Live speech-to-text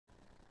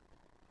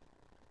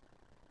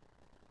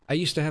I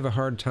used to have a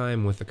hard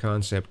time with the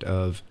concept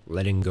of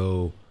letting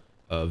go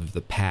of the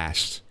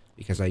past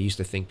because I used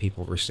to think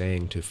people were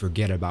saying to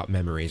forget about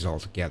memories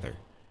altogether.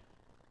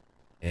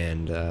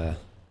 And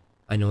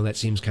I know that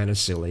seems kind of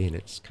silly, and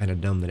it's kind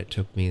of dumb that it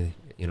took me,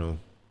 you know,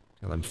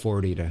 till I'm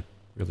 40 to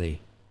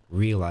really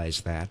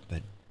realize that.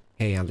 But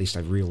hey, at least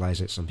I've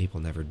realized it. Some people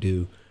never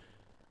do.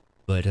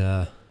 But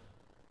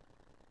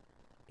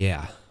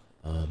yeah,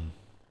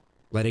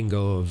 letting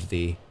go of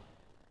the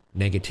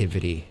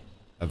negativity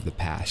of the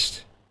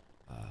past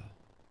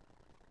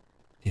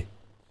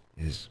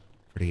is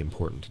pretty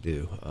important to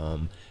do.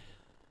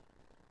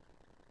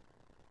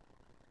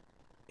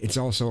 It's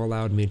also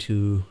allowed me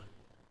to,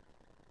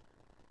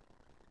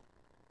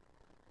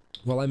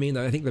 well, I mean,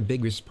 I think the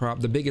biggest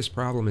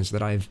problem is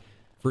that I've,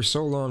 for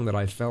so long that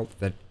I've felt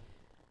that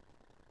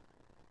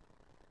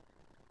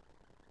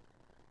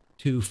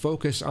to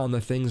focus on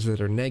the things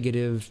that are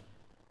negative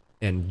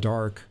and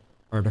dark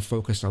are to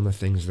focus on the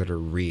things that are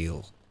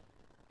real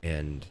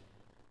and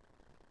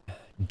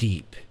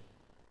deep.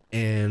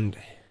 And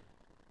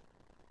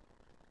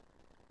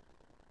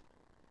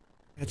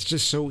that's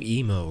just so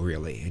emo,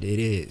 really. It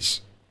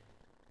is.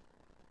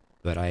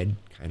 But I'd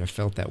kind of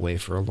felt that way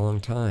for a long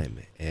time,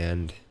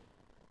 and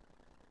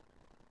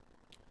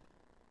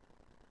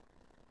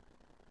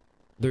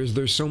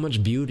there's so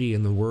much beauty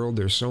in the world.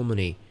 There's so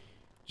many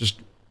just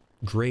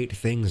great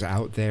things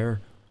out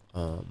there.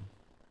 I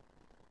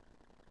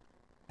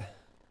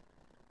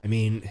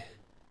mean,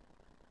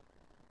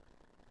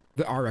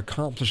 our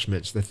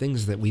accomplishments, the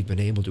things that we've been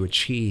able to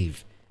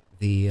achieve,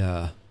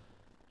 the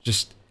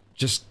just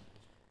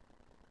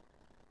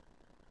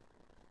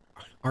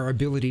our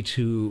ability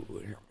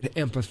to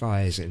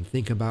empathize and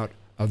think about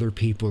other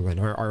people,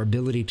 and our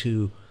ability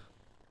to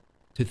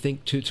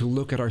think, to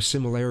look at our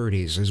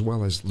similarities as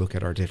well as look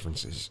at our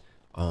differences.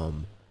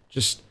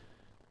 Just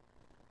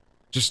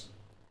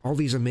all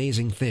these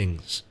amazing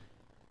things.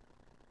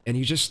 And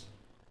you just,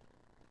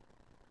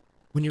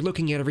 when you're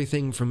looking at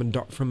everything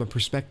from a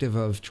perspective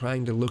of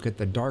trying to look at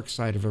the dark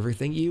side of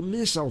everything, you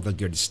miss all the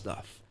good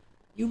stuff.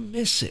 You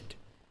miss it.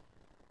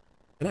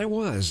 And I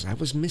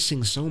was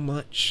missing so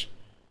much.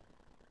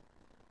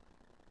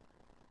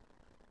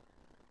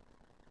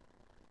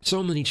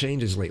 So many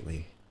changes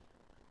lately.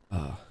 You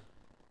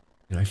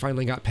know, I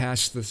finally got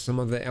past some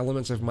of the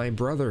elements of my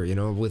brother, you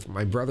know, with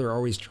my brother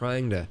always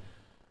trying to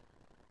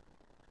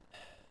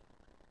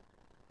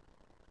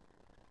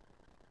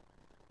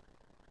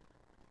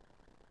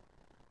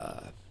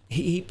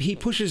he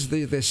pushes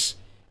these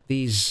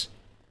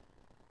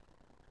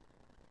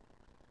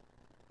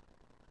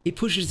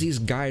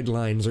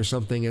guidelines or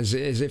something as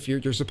if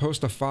you're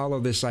supposed to follow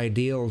this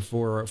ideal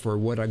for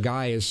what a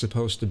guy is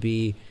supposed to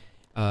be,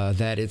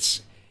 that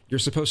you're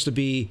supposed to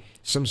be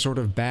some sort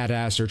of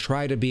badass or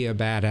try to be a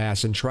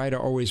badass and try to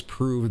always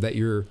prove that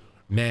you're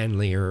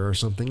manlier or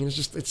something. And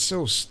it's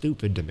so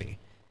stupid to me.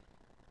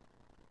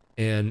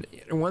 And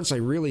once I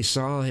really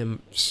saw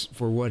him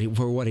for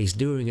what he's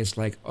doing, it's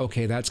like,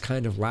 okay, that's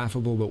kind of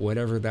laughable, but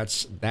whatever,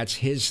 that's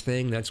his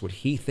thing, that's what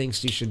he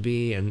thinks he should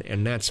be,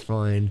 and that's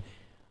fine.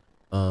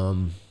 I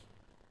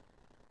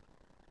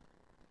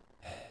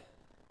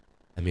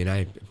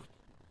mean,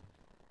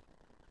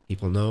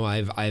 people know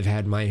I've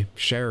had my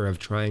share of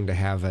trying to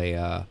have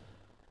a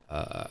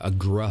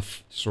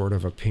gruff sort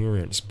of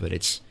appearance, but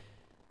it's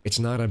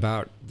not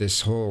about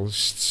this whole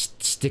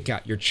stick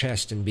out your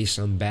chest and be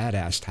some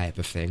badass type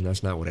of thing.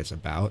 That's not what it's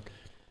about.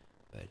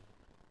 But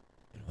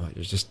you know,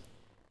 there's just,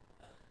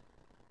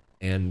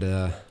 and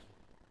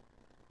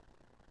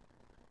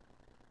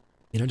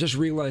you know, just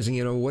realizing,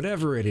 you know,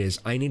 whatever it is,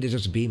 I need to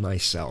just be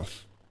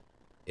myself.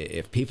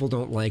 If people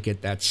don't like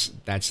it, that's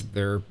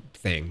their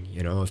thing.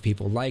 You know, if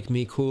people like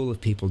me, cool.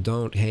 If people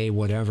don't, hey,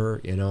 whatever.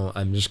 You know,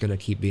 I'm just gonna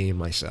keep being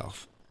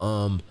myself.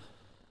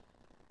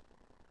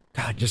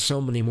 God, just so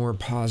many more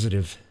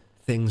positive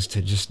things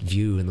to just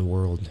view in the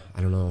world. I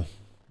don't know.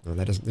 No,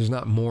 there's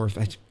not more.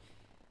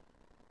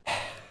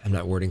 I'm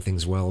not wording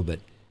things well,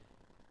 but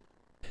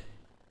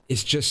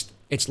it's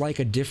like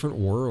a different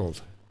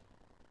world.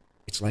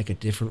 It's like a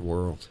different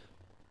world.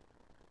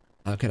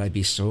 How could I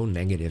be so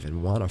negative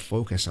and want to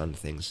focus on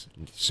things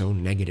so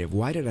negative?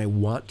 Why did I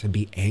want to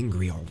be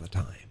angry all the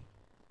time?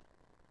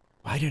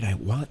 Why did I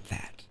want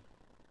that?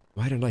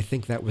 Why did I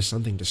think that was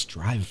something to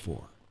strive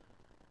for?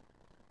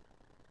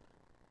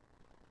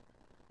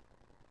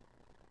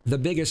 The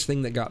biggest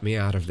thing that got me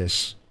out of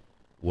this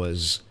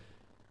was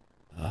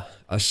a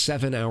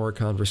 7-hour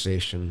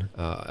conversation,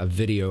 a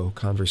video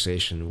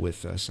conversation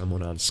with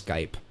someone on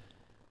Skype.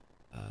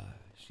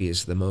 She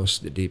is the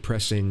most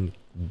depressing,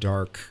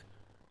 dark,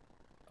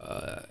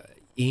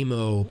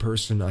 emo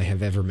person I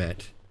have ever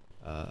met.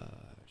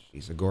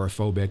 She's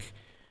agoraphobic,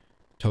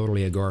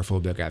 totally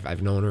agoraphobic.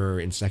 I've known her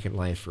in Second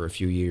Life for a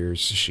few years.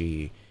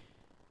 She,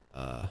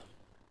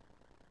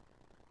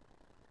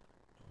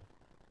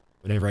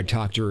 whenever I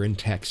talked to her in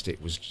text,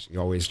 it was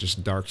always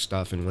just dark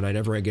stuff. And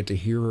whenever I get to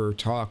hear her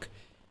talk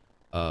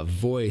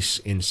voice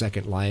in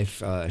Second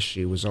Life,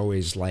 she was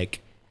always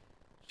like,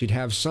 she'd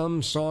have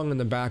some song in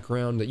the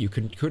background that you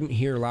couldn't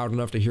hear loud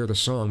enough to hear the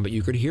song, but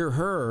you could hear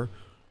her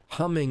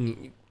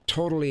humming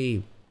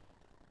totally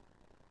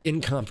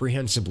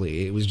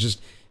incomprehensibly. It was just,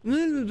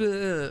 you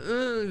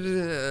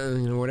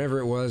know, whatever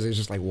it was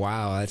just like,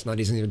 wow, that's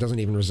not even, it doesn't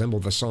even resemble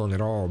the song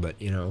at all, but,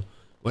 you know,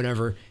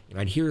 whatever. And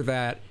I'd hear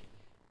that,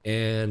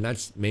 and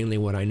that's mainly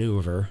what I knew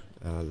of her.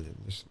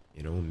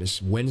 You know,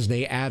 Miss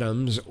Wednesday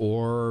Addams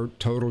or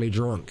Totally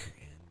Drunk.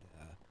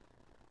 And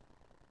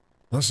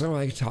also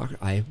I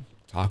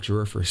talked to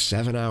her for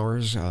 7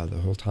 hours,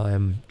 the whole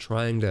time,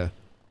 trying to,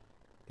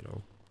 you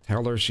know,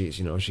 tell her she's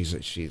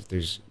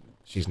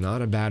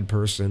not a bad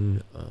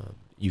person.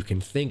 You can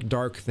think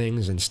dark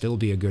things and still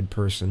be a good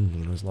person,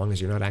 you know, as long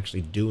as you're not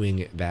actually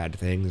doing bad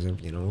things,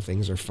 and, you know,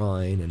 things are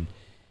fine. And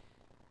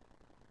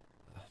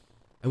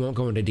I won't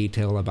go into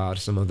detail about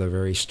some of the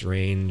very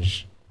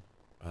strange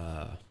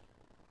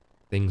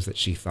things that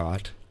she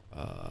thought.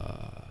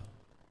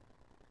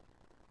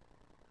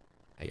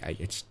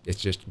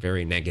 It's just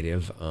very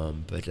negative.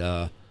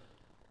 But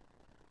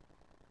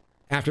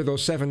after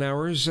those 7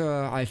 hours,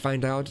 I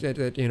find out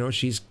that you know,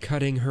 she's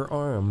cutting her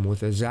arm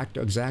with a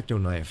X-Acto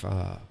knife.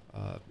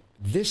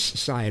 This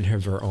side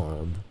of her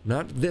arm,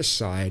 not this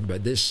side,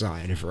 but this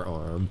side of her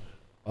arm,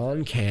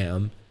 on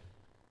cam,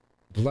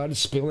 blood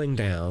spilling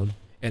down,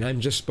 and I'm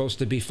just supposed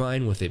to be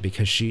fine with it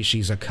because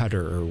she's a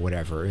cutter or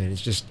whatever. And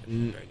it's just,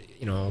 you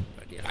know,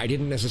 I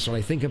didn't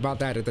necessarily think about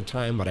that at the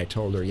time, but I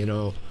told her, you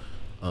know,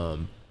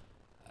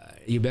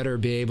 you better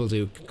be able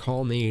to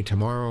call me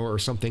tomorrow or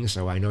something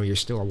so I know you're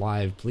still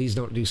alive. Please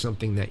don't do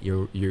something that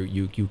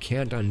you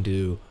can't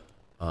undo.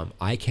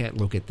 I can't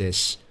look at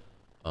this.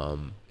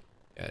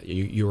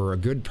 You're a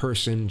good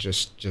person.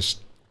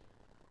 Just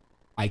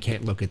I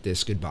can't look at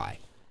this. Goodbye.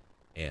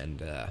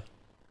 And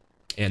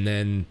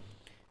then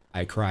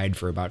I cried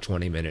for about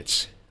 20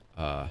 minutes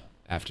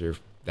after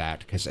that,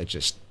 because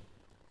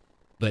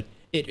but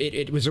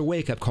it was a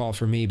wake-up call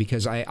for me,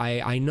 because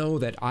I know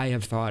that I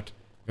have thought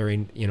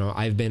you know,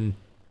 I've been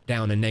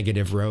down a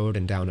negative road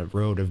and down a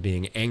road of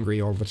being angry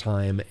all the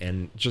time,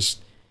 and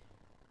just,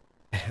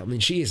 I mean,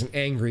 she isn't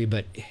angry,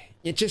 but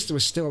it just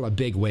was still a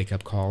big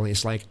wake-up call.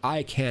 It's like,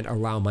 I can't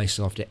allow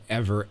myself to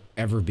ever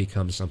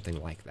become something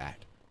like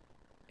that.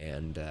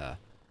 And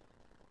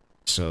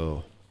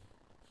so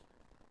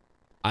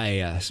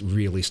I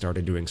really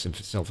started doing some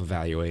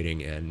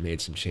self-evaluating and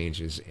made some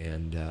changes,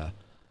 and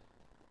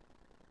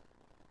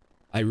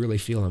I really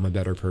feel I'm a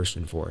better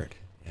person for it.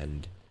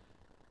 And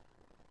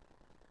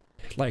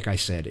like I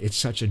said, it's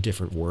such a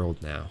different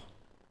world now.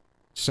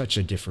 Such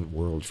a different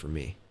world for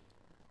me.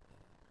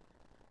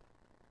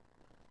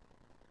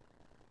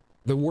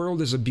 The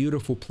world is a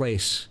beautiful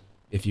place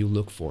if you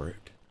look for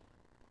it.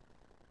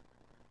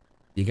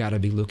 You gotta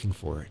be looking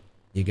for it.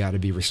 You gotta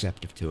be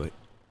receptive to it.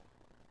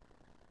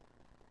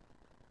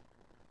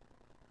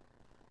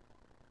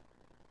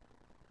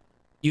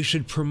 You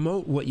should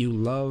promote what you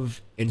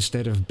love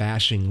instead of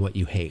bashing what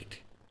you hate.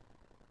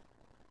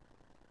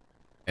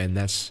 And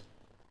that's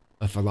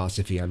a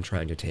philosophy I'm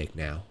trying to take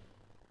now.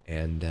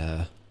 And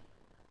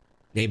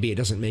maybe it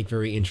doesn't make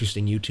very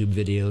interesting YouTube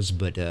videos,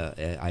 but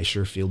I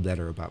sure feel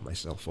better about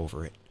myself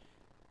over it.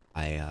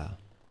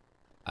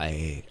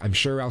 I'm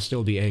sure I'll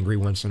still be angry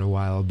once in a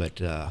while,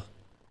 but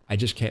I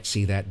just can't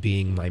see that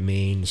being my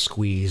main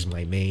squeeze,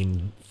 my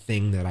main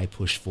thing that I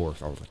push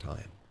forth all the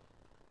time.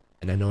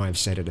 And I know I've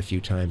said it a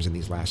few times in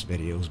these last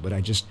videos, but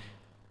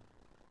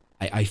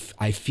I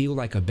feel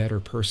like a better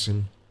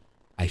person.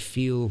 I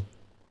feel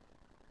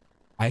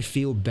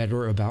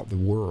better about the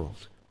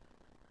world.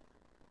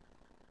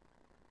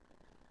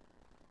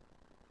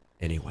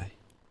 Anyway.